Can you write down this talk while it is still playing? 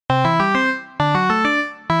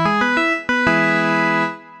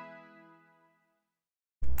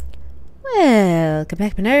welcome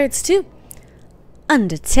back, my nerds, to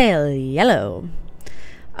Undertale Yellow.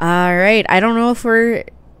 Alright, I don't know if we're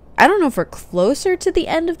closer to the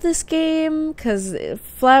end of this game, because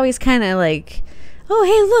Flowey's kind of like, oh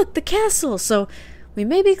hey look, the castle, so we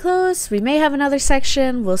may be close, we may have another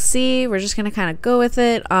section, we'll see. We're just gonna kind of go with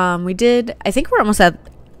it. I think we're almost out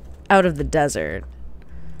of the desert.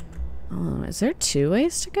 Oh, is there 2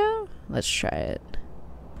 ways to go? Let's try it.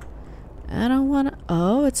 I don't wanna,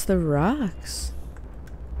 oh, it's the rocks.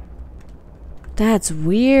 That's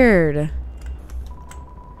weird.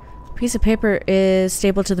 Piece of paper is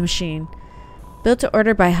stapled to the machine. Built to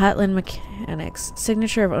order by Hotland Mechanics.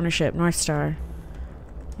 Signature of ownership, North Star.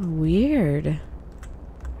 Weird.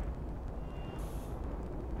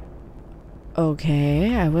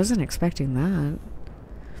 Okay, I wasn't expecting that.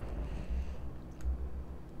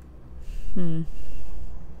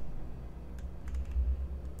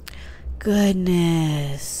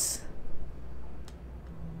 Goodness.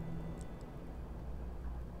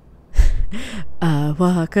 I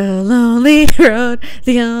walk a lonely road,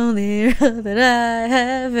 the only road that I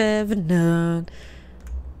have ever known.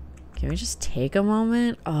 Can we just take a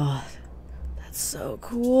moment? Oh, that's so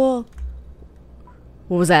cool.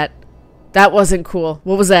 What was that? That wasn't cool.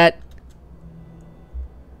 What was that?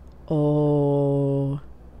 Oh.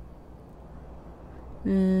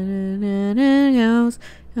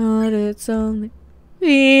 But it's only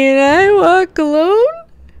me and I walk alone.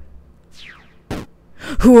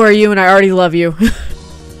 Who are you? And I already love you.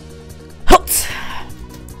 Halt!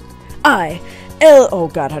 Oh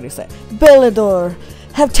god, how do you say it? Bailador,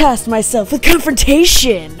 have tasked myself with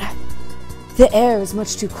confrontation. The air is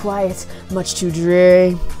much too quiet, much too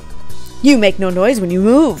dreary. You make no noise when you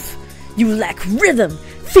move. You lack rhythm,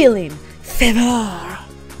 feeling, fervor.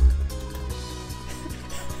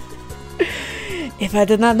 If I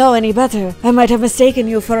did not know any better, I might have mistaken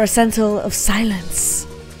you for a sentinel of silence.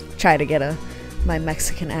 Try to get my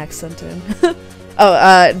Mexican accent in.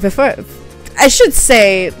 Before, I should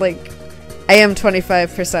say, like, I am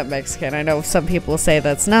 25% Mexican. I know some people say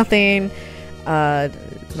that's nothing.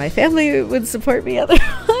 My family would support me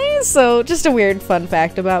otherwise, so just a weird fun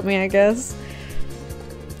fact about me, I guess.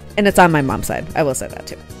 And it's on my mom's side. I will say that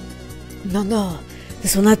too. No,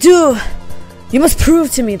 this will not do. You must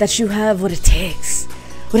prove to me that you have what it takes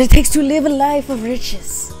to live a life of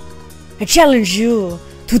riches. I challenge you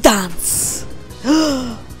to dance.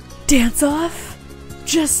 Dance off?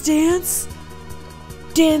 Just dance?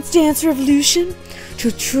 Dance revolution? To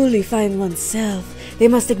truly find oneself, they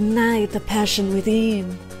must ignite the passion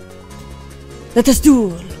within. Let us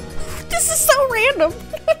duel. This is so random.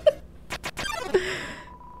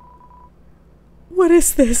 What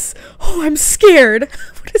is this? Oh, I'm scared.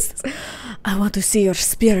 What is this? I want to see your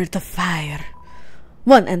spirit of fire.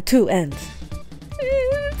 1 and 2 and.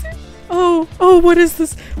 Oh, what is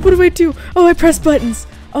this? What do I do? Oh, I press buttons.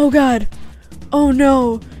 Oh god. Oh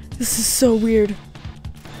no. This is so weird.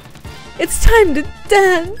 It's time to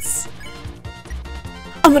dance.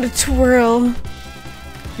 I'm gonna twirl.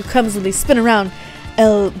 You clumsily spin around,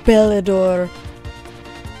 El Bailador.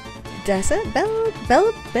 Did I say it?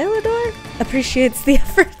 Bailador? Appreciates the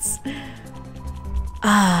efforts.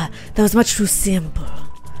 Ah, that was much too simple.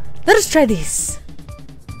 Let us try this.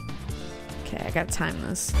 Okay, I gotta time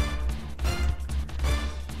this.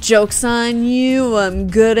 Joke's on you, I'm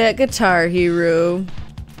good at Guitar Hero.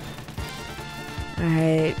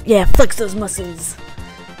 Alright, yeah, flex those muscles.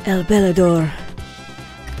 El Bailador.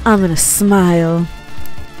 I'm gonna smile.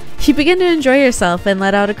 You begin to enjoy yourself and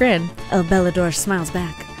let out a grin. El Bailador smiles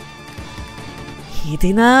back.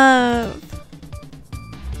 Heating up.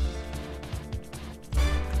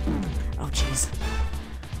 Oh, jeez.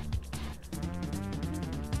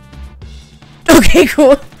 Okay,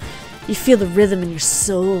 cool. You feel the rhythm in your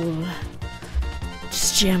soul.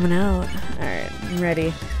 Just jamming out. Alright, I'm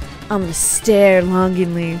ready. I'm gonna stare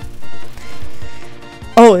longingly.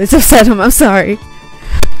 Oh, it's upset him. I'm sorry.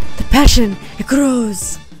 The passion, it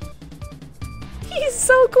grows. He's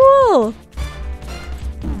so cool.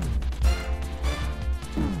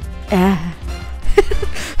 I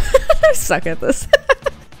suck at this.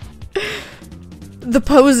 The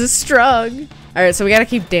pose is strong. Alright, so we gotta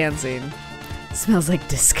keep dancing. Smells like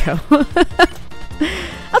disco.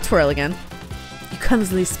 I'll twirl again. You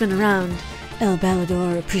clumsily spin around. El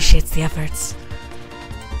Bailador appreciates the efforts.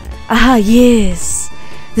 Ah, yes.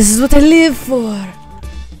 This is what I live for.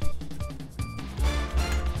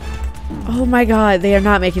 Oh my god, they are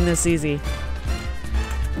not making this easy.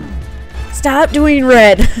 Stop doing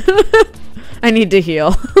red. I need to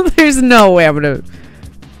heal. There's no way I'm gonna...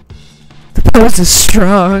 The pose is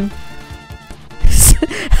strong.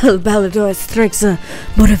 El Bailador strikes a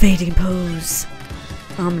motivating pose.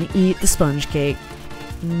 I'm gonna eat the sponge cake.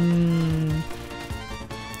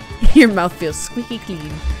 Your mouth feels squeaky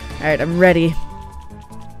clean. Alright, I'm ready.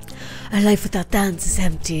 A life without dance is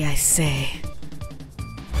empty, I say.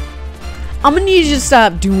 I'm gonna need you to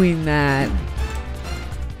stop doing that.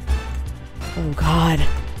 Oh god.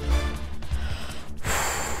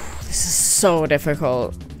 This is so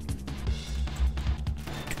difficult.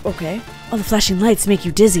 Okay. All the flashing lights make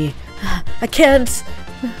you dizzy. I can't.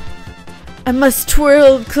 I must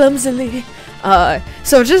twirl clumsily.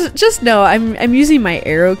 So just know I'm using my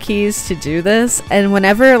arrow keys to do this, and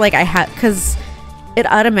whenever like I have, cause it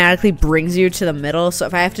automatically brings you to the middle, so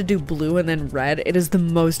if I have to do blue and then red, it is the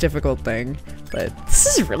most difficult thing. But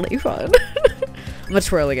this is really fun. I'm gonna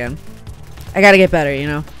twirl again. I gotta get better, you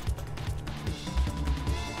know?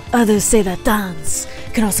 Others say that dance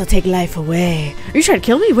can also take life away. Are you trying to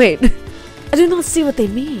kill me? Wait. I do not see what they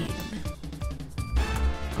mean.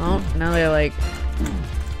 Oh, now they're like...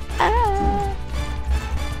 Ah.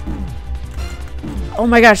 Oh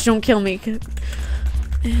my gosh, don't kill me.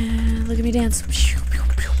 Look at me dance.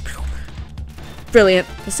 Brilliant.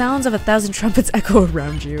 The sounds of 1,000 trumpets echo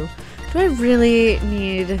around you. Do I really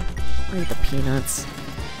need... Look at the peanuts.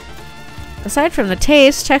 Aside from the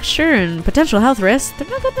taste, texture, and potential health risks, they're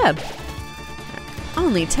not that bad.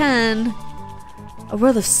 Only 10. A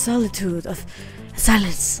world of solitude, of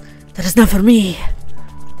silence. That is not for me.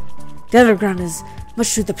 The underground is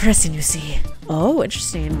much too depressing, you see. Oh,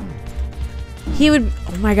 interesting. He would...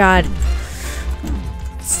 Oh my god.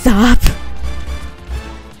 Stop.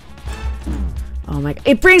 Oh my...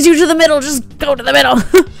 It brings you to the middle. Just go to the middle.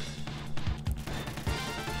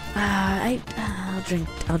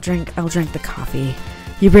 I'll drink the coffee.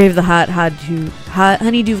 You brave the hot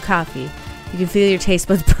honeydew coffee. You can feel your taste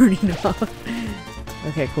buds burning off.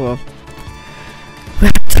 Okay, cool.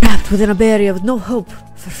 We're trapped within a barrier with no hope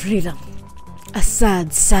for freedom. A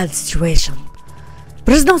sad, sad situation.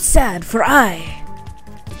 But it's not sad, for I...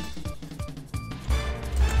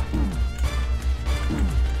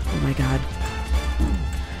 Oh my god.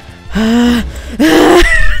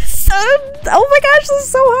 Oh my gosh, this is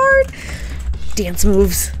so hard! Dance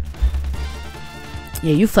moves.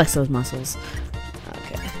 Yeah, you flex those muscles.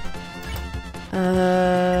 Okay.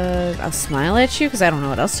 I'll smile at you because I don't know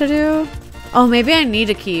what else to do. Oh, maybe I need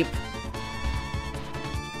to keep...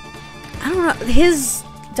 I don't know. His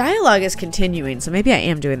dialogue is continuing, so maybe I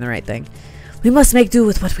am doing the right thing. We must make do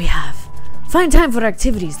with what we have. Find time for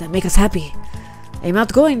activities that make us happy. I am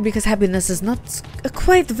outgoing because happiness is not a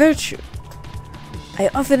quiet virtue. I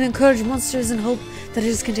often encourage monsters in hope that it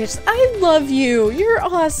is contagious. I love you. You're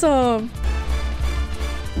awesome.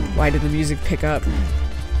 Why did the music pick up?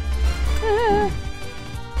 Ah.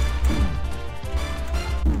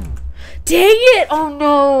 Dang it! Oh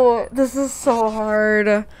no! This is so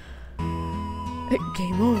hard.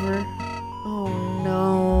 Game over. Oh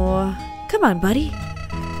no. Come on, buddy.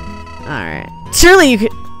 Alright. Surely you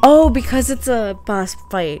could... Oh, because it's a boss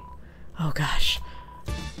fight. Oh gosh.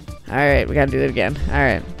 Alright, we gotta do it again.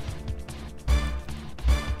 Alright.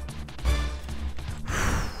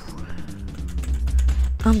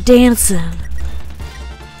 I'm dancing.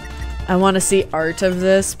 I want to see art of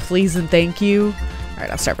this, please and thank you.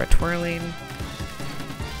 Alright, I'll start by twirling.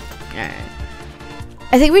 Alright.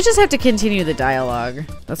 I think we just have to continue the dialogue.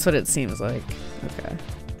 That's what it seems like. Okay.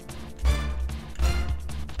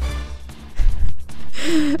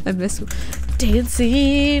 I miss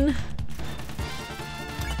dancing.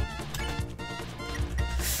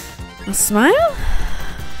 A smile?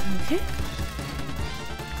 Okay.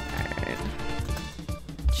 Alright.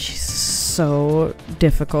 She's so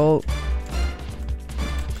difficult.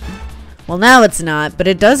 Well, now it's not, but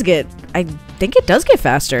it does get... I think it does get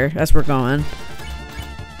faster as we're going.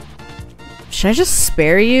 Should I just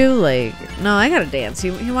spare you? Like, no, I gotta dance.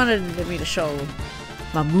 He wanted me to show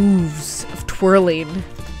my moves of twirling.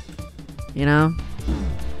 You know?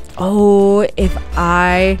 Oh, if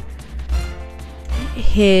I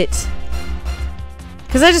hit...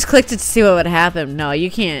 Because I just clicked it to see what would happen. No,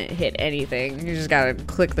 you can't hit anything. You just gotta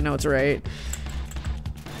click the notes right.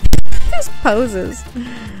 His poses.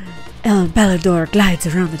 Bailador glides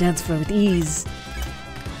around the dance floor with ease.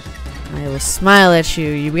 I will smile at you.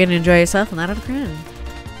 You begin to enjoy yourself and let out a grin.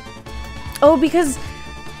 Oh, because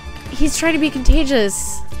he's trying to be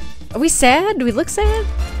contagious. Are we sad? Do we look sad?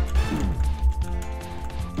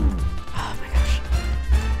 Oh my gosh.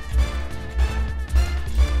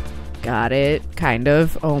 Got it. Kind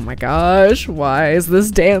of. Oh my gosh. Why is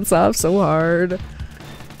this dance off so hard?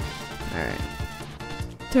 Alright.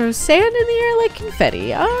 Throw sand in the air like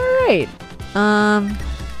confetti. Alright.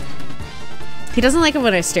 He doesn't like it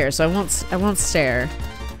when I stare, so I won't stare.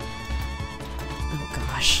 Oh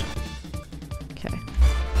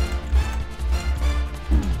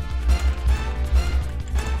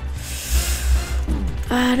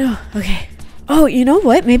No. Okay. Oh, you know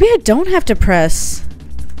what? Maybe I don't have to press.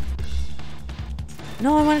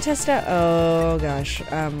 No, I want to test out. Oh, gosh.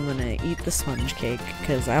 I'm gonna eat the sponge cake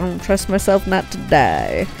because I don't trust myself not to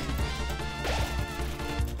die.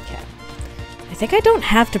 Okay. I think I don't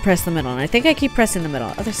have to press the middle, and I think I keep pressing the middle.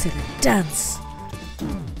 Others say the dance.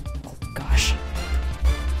 Oh, gosh.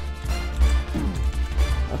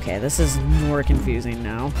 Okay, this is more confusing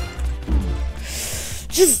now.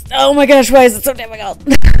 Just, oh my gosh, why is it so difficult?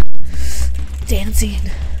 Dancing.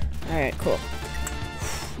 Alright, cool.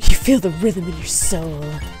 You feel the rhythm in your soul.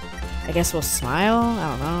 I guess we'll smile? I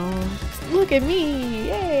don't know. Look at me!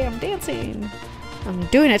 Yay, I'm dancing! I'm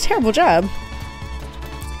doing a terrible job.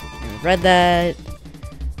 I read that.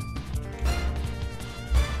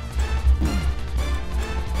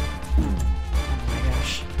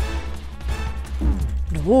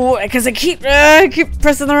 Because I keep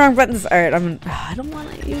pressing the wrong buttons. Alright, I don't want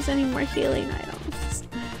to use any more healing items.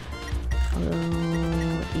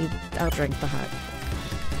 I'll drink the hot.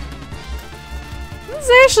 This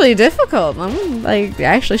is actually difficult. I'm like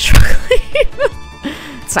actually struggling.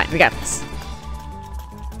 It's fine, we got this.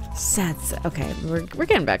 Sad. Okay, we're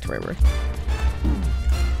getting back to where we're.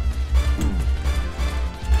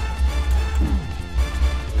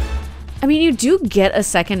 I mean, you do get a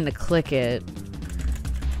second to click it.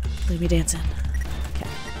 Leave me dancing. Okay.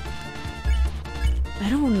 I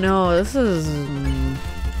don't know. This is.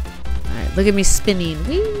 Alright, look at me spinning.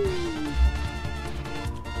 Whee!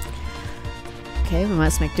 Okay, we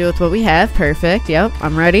must make do with what we have. Perfect. Yep,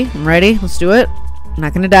 I'm ready. I'm ready. Let's do it. I'm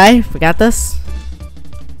not gonna die. We got this.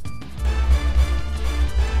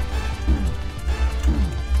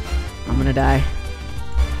 I'm gonna die.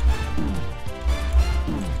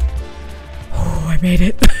 Oh, I made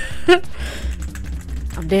it.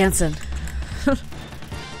 I'm dancing.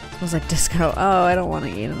 Smells like disco. Oh, I don't want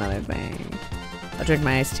to eat another thing. I'll drink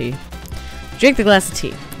my iced tea. Drink the glass of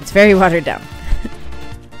tea. It's very watered down.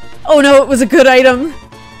 Oh no, it was a good item!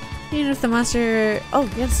 Even if the monster... Oh,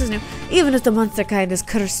 yeah, this is new. Even if the monster kind is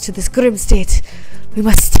cursed to this grim state, we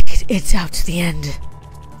must stick it out to the end.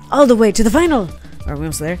 All the way to the final! Are we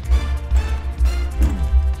almost there?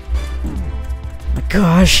 Oh my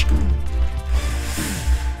gosh.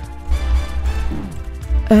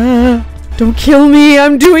 Don't kill me.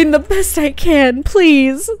 I'm doing the best I can.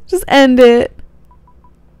 Please. Just end it.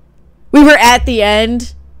 We were at the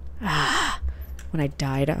end. When I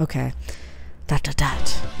died. Okay. Dot.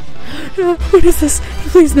 What is this?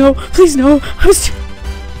 Please no. Please no. I was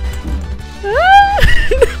no,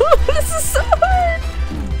 this is so hard.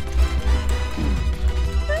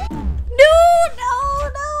 No.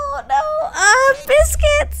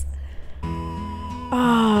 Biscuits.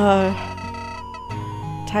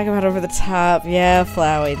 Talk about over the top. Yeah,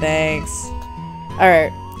 Flowey, thanks.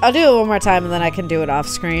 Alright, I'll do it one more time and then I can do it off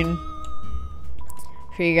screen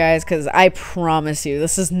for you guys, because I promise you,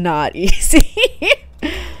 this is not easy.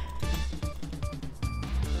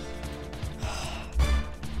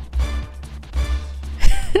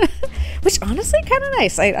 Which honestly kind of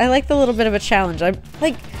nice. I like the little bit of a challenge. I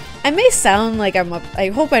may sound like I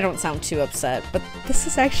hope I don't sound too upset, but this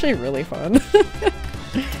is actually really fun.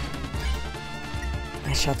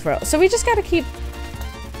 I shall throw. So we just gotta keep.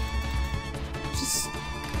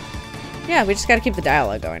 Yeah, we just gotta keep the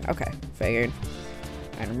dialogue going. Okay, figured.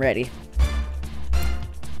 Alright, I'm ready.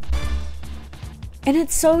 And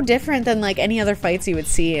it's so different than like any other fights you would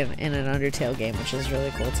see in an Undertale game, which is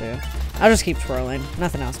really cool too. I'll just keep twirling.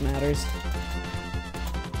 Nothing else matters.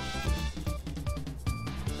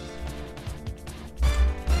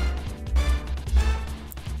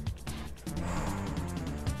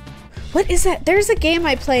 What is that? There's a game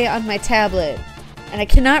I play on my tablet, and I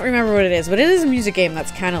cannot remember what it is, but it is a music game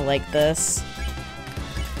that's kind of like this.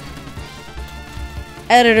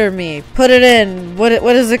 Editor me. Put it in. What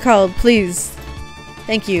is it called? Please.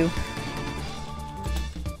 Thank you.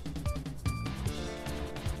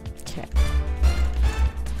 Okay.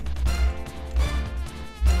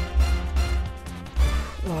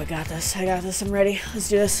 Oh, I got this. I'm ready. Let's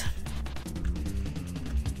do this.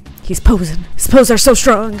 He's posing. His poses are so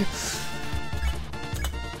strong.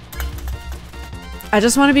 I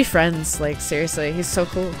just want to be friends. Like, seriously. He's so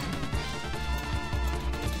cool.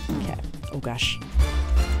 Okay. Oh, gosh.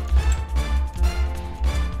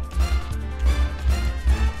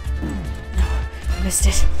 Missed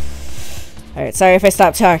it. Alright, sorry if I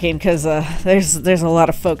stop talking, because there's a lot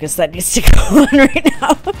of focus that needs to go on right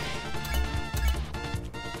now.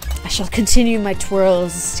 I shall continue my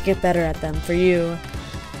twirls to get better at them for you.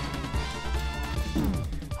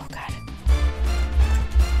 Oh god.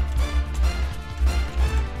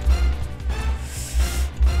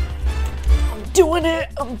 doing it!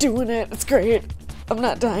 I'm doing it! It's great! I'm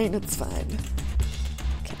not dying, it's fine.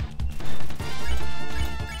 Okay.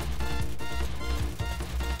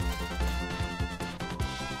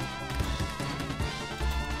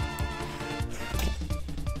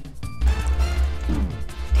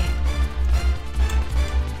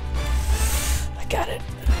 I got it.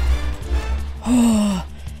 Oh,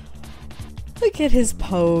 look at his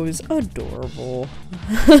pose. Adorable.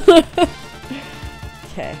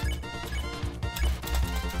 Okay.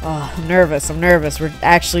 Oh, I'm nervous. I'm nervous.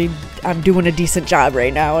 I'm doing a decent job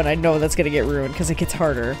right now, and I know that's gonna get ruined because it gets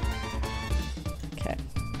harder. Okay.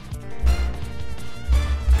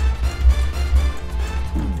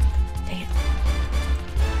 Dang it.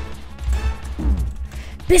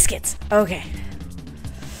 Biscuits! Okay.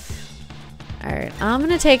 Alright, I'm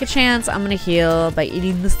gonna take a chance. I'm gonna heal by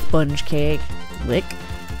eating the sponge cake. Lick.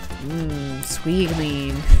 Mmm, sweet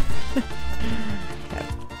clean.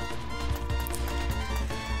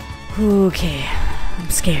 Okay, I'm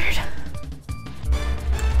scared.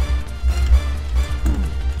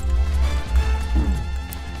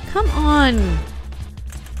 Come on.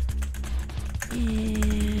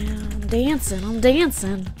 Yeah, I'm dancing, I'm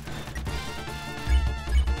dancing.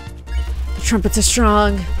 The trumpets are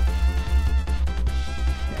strong.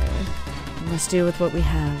 Okay. We must deal with what we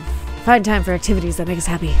have. Find time for activities that make us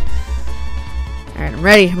happy. Alright, I'm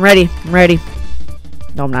ready, I'm ready, I'm ready.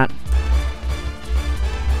 No, I'm not.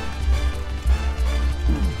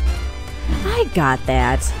 I got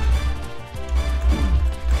that.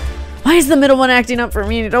 Why is the middle one acting up for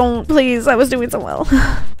me? Don't, please. I was doing so well.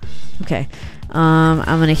 Okay. I'm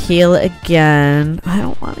gonna heal again. I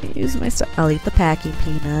don't want to use my stuff. I'll eat the packing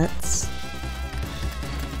peanuts.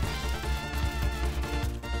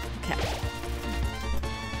 Okay.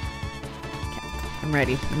 Okay. I'm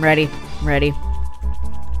ready. I'm ready. I'm ready.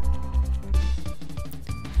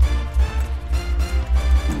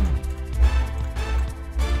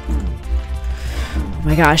 Oh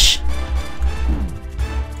my gosh.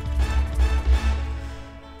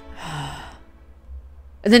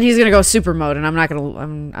 And then he's gonna go super mode and I'm not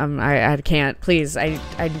gonna, I can't, please, I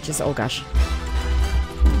just, oh gosh.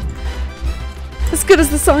 As good as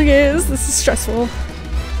the song is, this is stressful.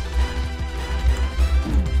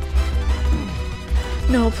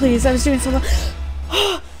 No, please, I was doing so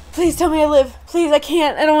well. Please tell me I live. Please, I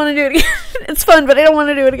can't, I don't want to do it again. It's fun, but I don't want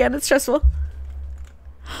to do it again, it's stressful.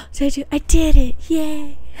 Did I do? I did it!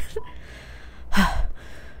 Yay!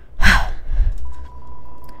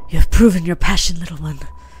 You have proven your passion, little one.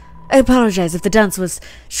 I apologize if the dance was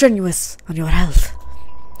strenuous on your health.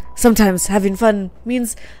 Sometimes having fun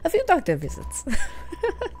means a few doctor visits.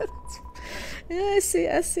 Yeah, I see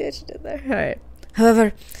what you did there. Alright.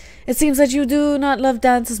 However, it seems that you do not love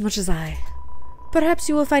dance as much as I. Perhaps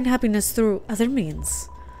you will find happiness through other means.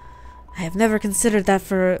 I have never considered that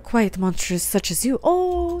for quite monstrous such as you.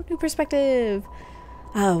 Oh, new perspective.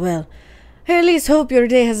 Ah, well. I at least hope your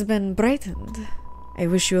day has been brightened. I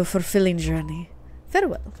wish you a fulfilling journey.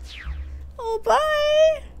 Farewell. Oh,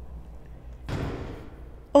 bye.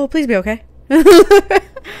 Oh, please be okay.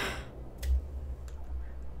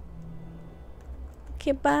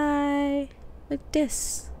 Okay, bye. Like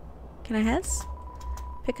this. Can I has?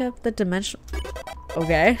 Pick up the dimension.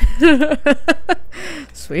 Okay.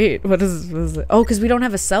 Sweet. What is it? Oh, because we don't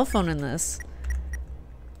have a cell phone in this.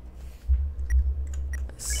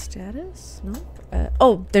 Status? No.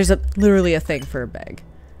 Oh, there's literally a thing for a bag.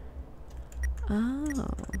 Oh.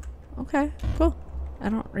 Okay. Cool. I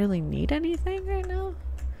don't really need anything right now.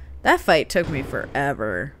 That fight took me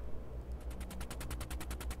forever.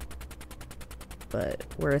 But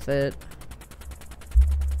worth it.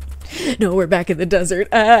 No, we're back in the desert.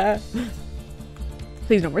 Ah.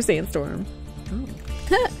 Please no more sandstorm. Oh.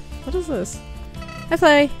 What is this? Hi,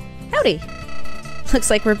 Fly. Howdy. Looks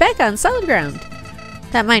like we're back on solid ground.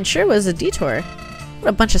 That mine sure was a detour. What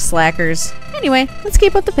a bunch of slackers. Anyway, let's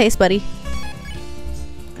keep up the pace, buddy.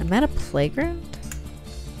 I'm at a playground?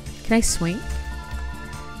 Can I swing?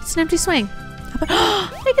 It's an empty swing. How about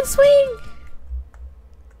I can swing!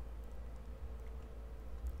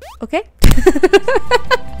 Okay.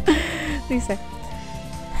 Lisa.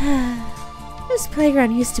 This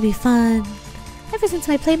playground used to be fun. Ever since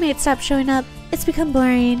my playmates stopped showing up, it's become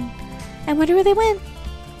boring. I wonder where they went.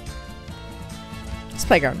 This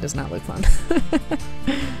playground does not look fun.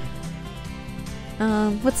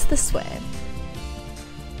 What's this way?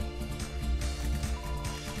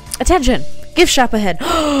 Attention! Gift shop ahead.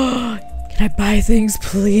 Can I buy things,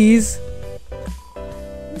 please?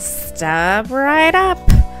 Stop right up.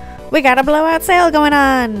 We got a blowout sale going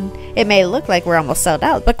on. It may look like we're almost sold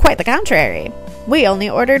out, but quite the contrary. We only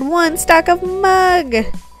ordered one stock of mug.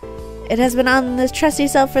 It has been on this trusty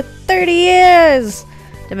shelf for 30 years.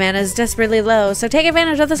 Demand is desperately low, so take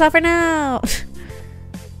advantage of this offer now.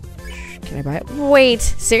 Can I buy it? Wait,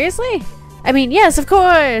 seriously? I mean, yes, of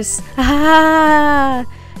course. Ah,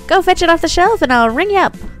 go fetch it off the shelf and I'll ring you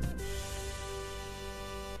up.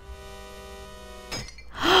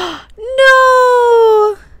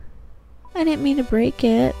 No! I didn't mean to break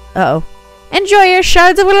it. Uh-oh. Enjoy your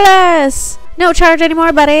shards of glass. No charge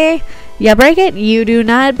anymore, buddy. You break it, you do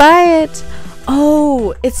not buy it.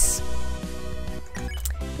 Oh, it's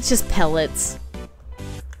just pellets,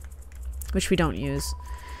 which we don't use.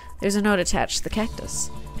 There's a note attached to the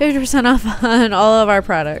cactus. 50% off on all of our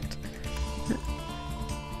product.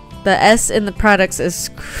 The S in the products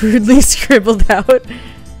is crudely scribbled out.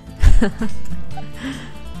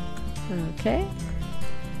 Okay.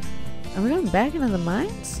 Are we going back into the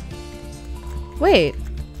mines? Wait.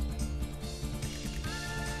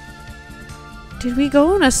 Did we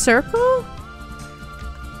go in a circle?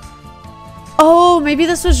 Oh, maybe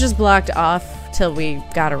this was just blocked off till we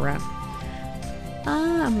got around.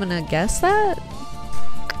 I'm gonna guess that.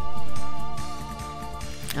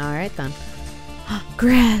 Alright then.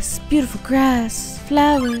 Grass. Beautiful grass.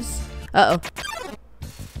 Flowers. Uh-oh.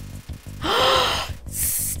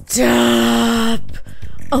 Stop!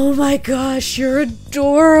 Oh my gosh, you're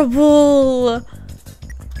adorable!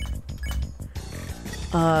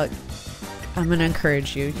 I'm gonna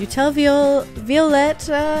encourage you. You tell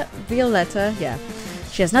Violetta, yeah.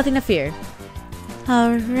 She has nothing to fear.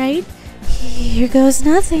 Alright. Here goes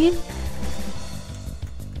nothing.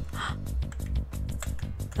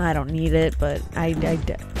 I don't need it, but can I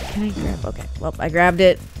grab? Okay, well, I grabbed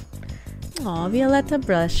it. Aw, Violetta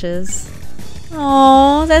brushes.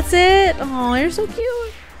 Aw, that's it? Aw, you're so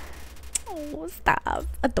cute. Oh, stop.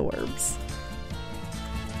 Adorbs.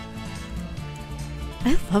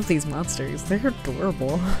 I love these monsters. They're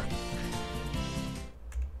adorable.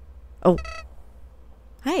 Oh.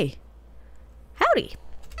 Hey. Howdy.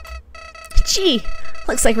 Gee,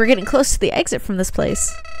 looks like we're getting close to the exit from this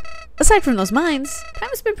place. Aside from those mines, time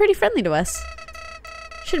has been pretty friendly to us.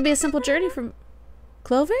 Should be a simple journey from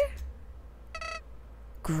Clover?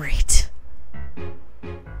 Great.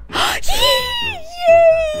 Yay!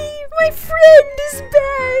 My friend is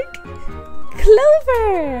back!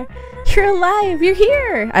 Clover! You're alive! You're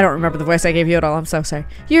here! I don't remember the voice I gave you at all. I'm so sorry.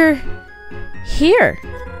 You're here.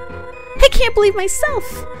 I can't believe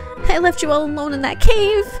myself! I left you all alone in that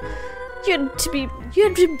cave. You had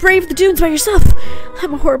to brave the dunes by yourself.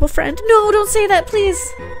 I'm a horrible friend. No, don't say that, please.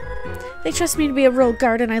 They trust me to be a royal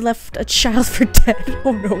guard and I left a child for dead.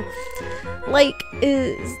 Oh no. Like,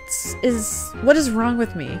 what is wrong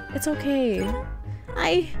with me? It's okay.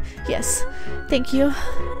 Yes, thank you.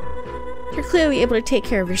 You're clearly able to take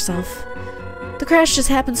care of yourself. The crash just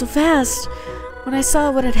happened so fast. When I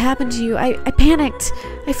saw what had happened to you, I panicked.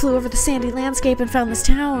 I flew over the sandy landscape and found this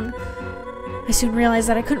town. I soon realized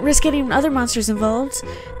that I couldn't risk getting other monsters involved.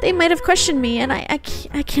 They might have questioned me, and I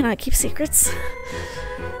cannot keep secrets.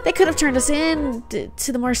 They could have turned us in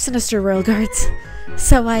to the more sinister royal guards.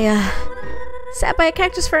 So I, sat by a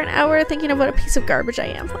cactus for an hour thinking of what a piece of garbage I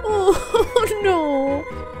am. Oh, no.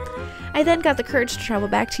 I then got the courage to travel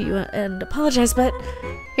back to you and apologize, but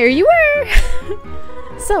here you were.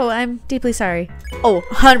 So, I'm deeply sorry. Oh,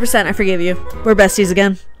 100% I forgive you. We're besties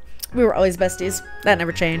again. We were always besties. That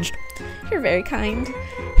never changed. You're very kind.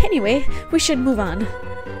 Anyway, we should move on.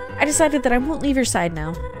 I decided that I won't leave your side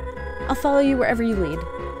now. I'll follow you wherever you lead.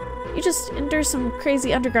 You just endure some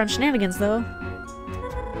crazy underground shenanigans, though.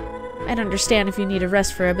 I'd understand if you need a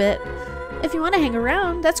rest for a bit. If you want to hang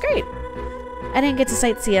around, that's great. I didn't get to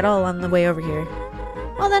sightsee at all on the way over here.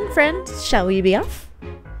 Well then, friend, shall we be off?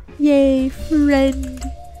 Yay, friend.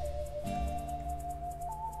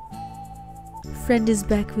 Friend is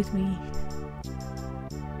back with me.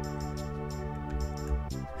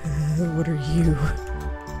 What are you?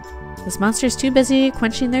 This monster's too busy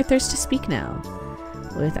quenching their thirst to speak now.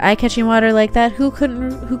 With eye-catching water like that, who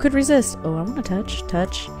could resist? Oh, I want to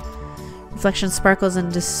touch. Reflection sparkles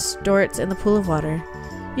and distorts in the pool of water.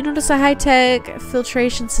 You notice a high-tech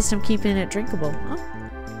filtration system keeping it drinkable. Oh.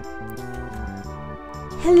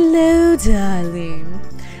 Hello, darling.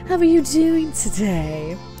 How are you doing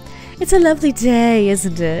today? It's a lovely day,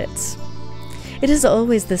 isn't it? It is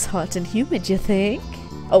always this hot and humid, you think?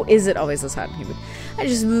 Oh, is it always this hot and humid? I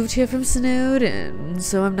just moved here from Snowdon,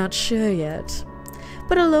 so I'm not sure yet.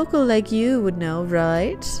 But a local like you would know,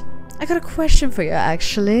 right? I got a question for you,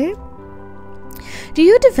 actually. Do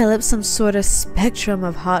you develop some sort of spectrum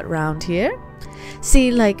of hot round here? See,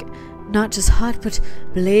 like, not just hot, but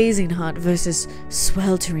blazing hot versus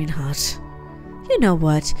sweltering hot. You know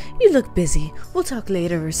what? You look busy. We'll talk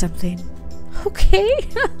later or something. Okay.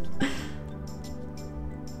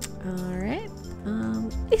 Alright.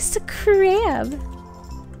 It's a crab.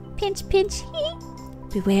 Pinch, pinch.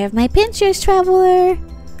 Beware of my pinchers, traveler.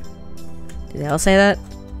 Did they all say that?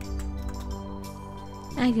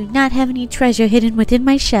 I do not have any treasure hidden within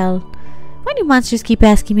my shell. Why do monsters keep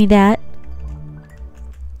asking me that?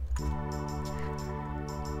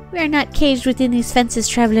 We are not caged within these fences,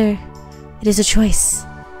 traveler. It is a choice.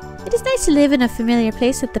 It is nice to live in a familiar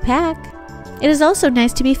place with the pack. It is also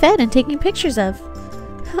nice to be fed and taken pictures of.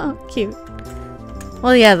 Oh, cute.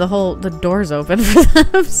 Well, yeah, the door's open for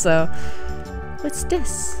them, so... What's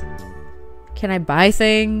this? Can I buy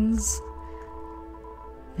things?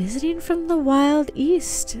 Visiting from the Wild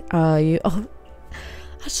East. Oh, I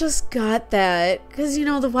just got that. Because, you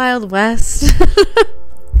know, the Wild West.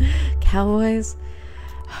 Cowboys.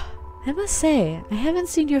 I must say, I haven't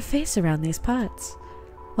seen your face around these parts.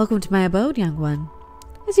 Welcome to my abode, young one.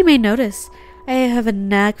 As you may notice, I have a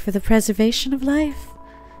knack for the preservation of life.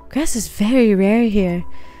 Grass is very rare here.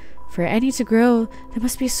 For any to grow, there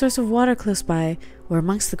must be a source of water close by, or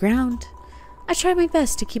amongst the ground. I try my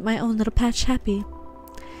best to keep my own little patch happy.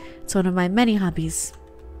 It's one of my many hobbies.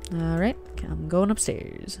 Alright, I'm going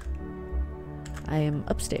upstairs. I am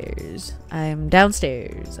upstairs. I am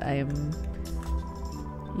downstairs. I am...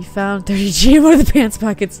 You found 30G in one of the pants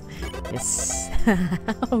pockets. Yes.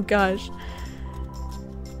 Oh gosh.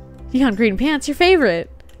 You found green pants, your favorite.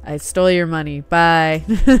 I stole your money. Bye.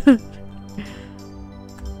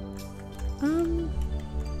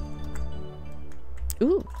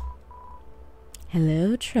 Ooh.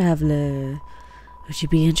 Hello, traveler. Would you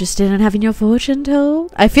be interested in having your fortune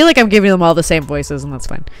told? I feel like I'm giving them all the same voices, and that's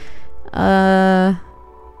fine. Now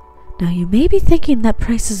you may be thinking that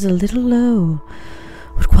price is a little low.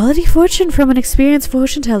 Would quality fortune from an experienced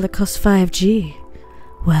fortune teller cost 5G?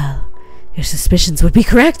 Well, your suspicions would be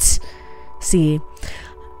correct. See,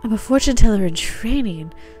 I'm a fortune teller in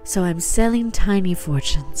training, so I'm selling tiny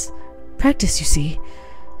fortunes. Practice, you see.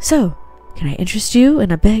 So, can I interest you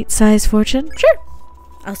in a bite-sized fortune? Sure.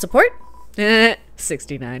 I'll support.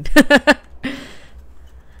 69.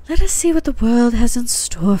 Let us see what the world has in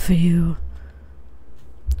store for you.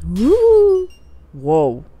 Woo!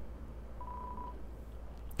 Whoa.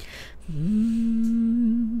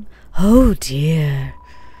 Oh dear.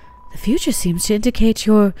 The future seems to indicate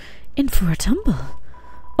you're in for a tumble.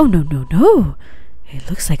 Oh, no, no, no. It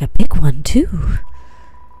looks like a big one, too.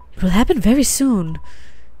 It will happen very soon.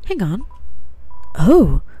 Hang on.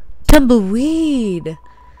 Oh, tumbleweed.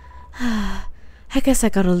 I guess I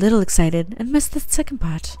got a little excited and missed the second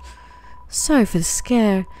part. Sorry for the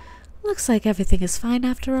scare. Looks like everything is fine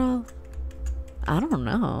after all. I don't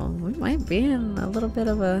know. We might be in a little bit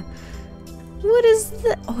of a... What is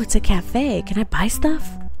the... Oh, it's a cafe. Can I buy stuff?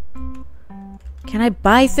 Can I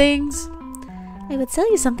buy things? I would sell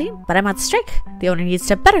you something, but I'm on strike. The owner needs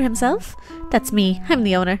to better himself. That's me. I'm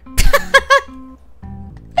the owner.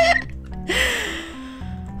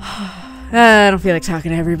 I don't feel like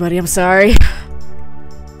talking to everybody. I'm sorry.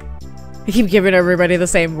 I keep giving everybody the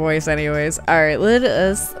same voice anyways. Alright, let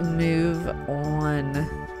us move on.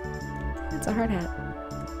 It's a hard hat.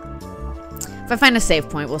 If I find a save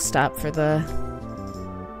point, we'll stop for the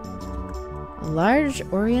large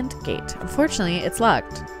orient gate. Unfortunately, it's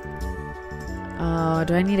locked. Oh,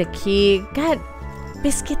 do I need a key? God,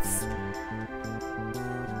 biscuits.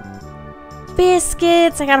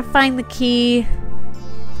 Biscuits! I gotta find the key.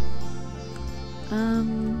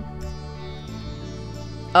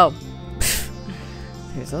 Oh.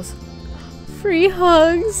 Here's those. Free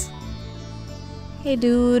hugs! Hey,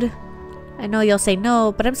 dude. I know you'll say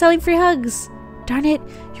no, but I'm selling free hugs. Darn it,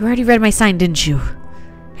 you already read my sign, didn't you?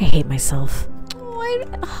 I hate myself.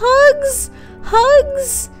 Hugs?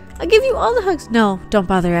 Hugs? I'll give you all the hugs. No, don't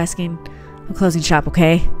bother asking. I'm closing shop,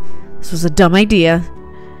 okay? This was a dumb idea.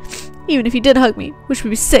 Even if you did hug me, which would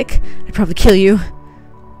be sick, I'd probably kill you.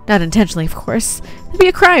 Not intentionally, of course. It'd be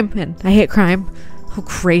a crime, and I hate crime. Oh,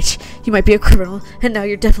 great. You might be a criminal, and now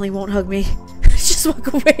you definitely won't hug me. Just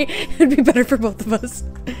walk away. It'd be better for both of us.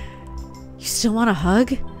 You still want a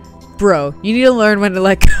hug? Bro, you need to learn when to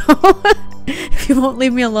let go. If you won't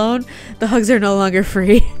leave me alone, the hugs are no longer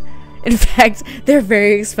free. In fact, they're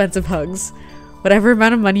very expensive hugs. Whatever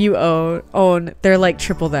amount of money you own, they're like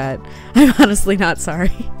triple that. I'm honestly not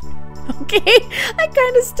sorry. Okay, I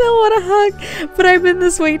kind of still want a hug, but I'm in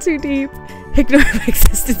this way too deep. Ignore my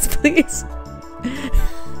existence, please.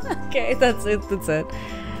 Okay, that's it, that's it.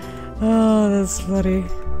 Oh, that's funny.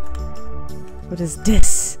 What is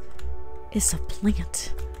this? It's a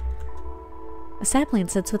plant. A sapling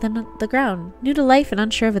sits within the ground, new to life and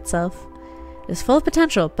unsure of itself. It is full of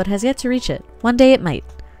potential, but has yet to reach it. One day it might.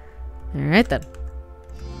 Alright then.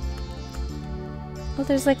 Oh,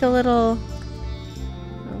 there's like a little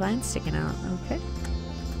line sticking out. Okay.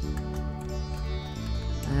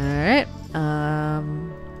 Alright.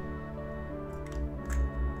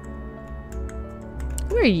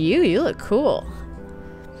 Who are you? You look cool.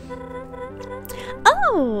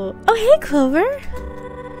 Oh, hey, Clover.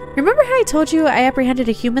 Remember how I told you I apprehended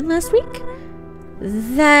a human last week?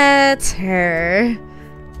 That's her.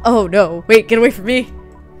 Oh no, wait, get away from me.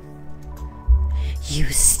 You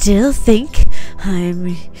still think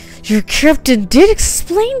your captain did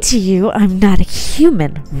explain to you I'm not a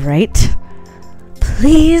human, right?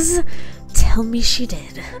 Please tell me she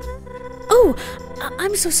did. Oh,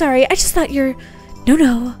 I'm so sorry. I just thought you're...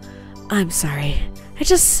 No, I'm sorry. I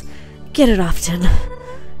just get it often.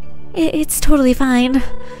 It's totally fine.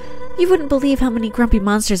 You wouldn't believe how many grumpy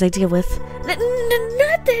monsters I deal with.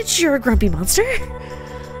 Not that you're a grumpy monster.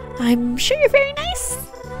 I'm sure you're very nice.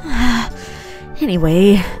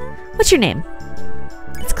 Anyway, what's your name?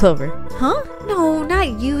 It's Clover. Huh? No,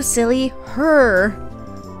 not you, silly. Her.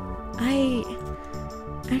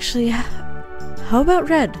 Actually, how about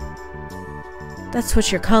Red? That's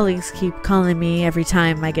what your colleagues keep calling me every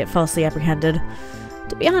time I get falsely apprehended.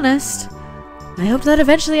 To be honest, I hoped that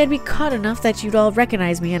eventually I'd be caught enough that you'd all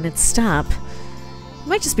recognize me and it'd stop. It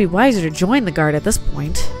might just be wiser to join the guard at this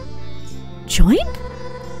point. Join?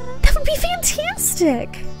 That would be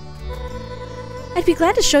fantastic! I'd be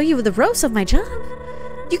glad to show you the ropes of my job.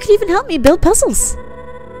 You could even help me build puzzles.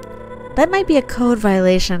 That might be a code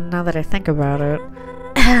violation now that I think about it.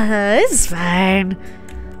 It's fine.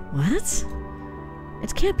 What?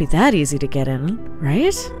 It can't be that easy to get in,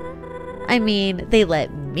 right? I mean, they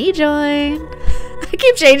let me join. I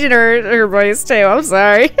keep changing her voice too, I'm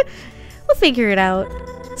sorry. We'll figure it out.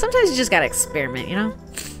 Sometimes you just gotta experiment, you know?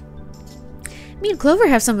 Me and Clover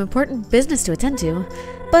have some important business to attend to,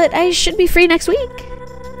 but I should be free next week.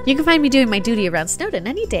 You can find me doing my duty around Snowdon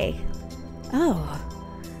any day. Oh,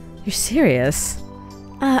 you're serious?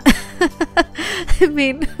 I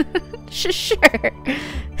mean, sure.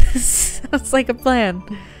 Sounds like a plan.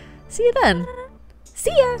 See you then.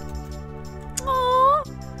 See ya. Aww.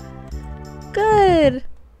 Good.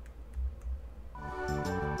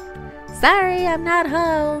 Sorry, I'm not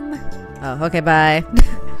home. Oh, okay, bye.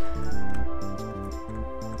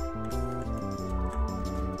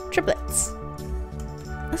 Triplets.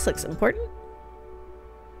 This looks important.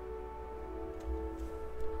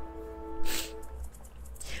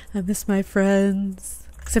 I miss my friends.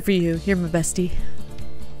 Except for you. You're my bestie.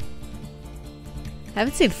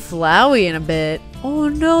 Haven't seen Flowey in a bit. Oh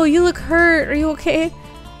no, you look hurt. Are you okay?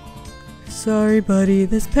 Sorry, buddy.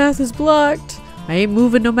 This path is blocked. I ain't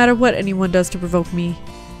moving no matter what anyone does to provoke me.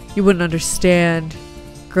 You wouldn't understand.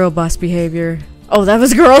 Girl boss behavior. Oh, that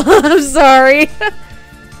was girl. I'm sorry.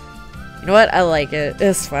 You know what? I like it.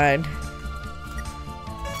 It's fine.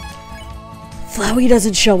 Flowey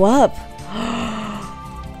doesn't show up.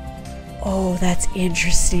 Oh, that's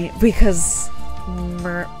interesting. Because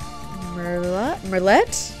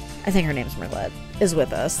Merlette? I think her name's Merlette. Is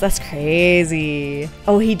with us. That's crazy.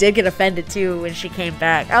 Oh, he did get offended too when she came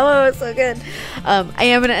back. Oh, it's so good. I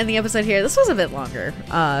am gonna end the episode here. This was a bit longer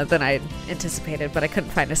than I anticipated, but I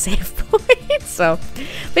couldn't find a save point. So,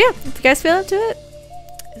 but yeah, if you guys feel up to it,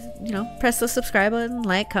 you know, press the subscribe button,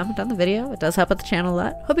 like, comment on the video. It does help out the channel a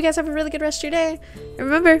lot. Hope you guys have a really good rest of your day. And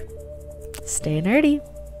remember, stay nerdy.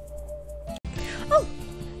 Oh,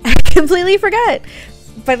 I completely forgot.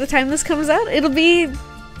 By the time this comes out, it'll be,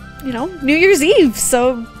 you know, New Year's Eve.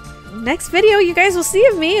 So next video you guys will see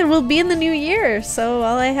of me and we'll be in the new year. So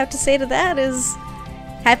all I have to say to that is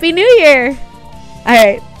Happy New Year. All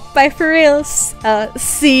right, bye for real.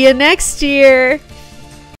 See you next year.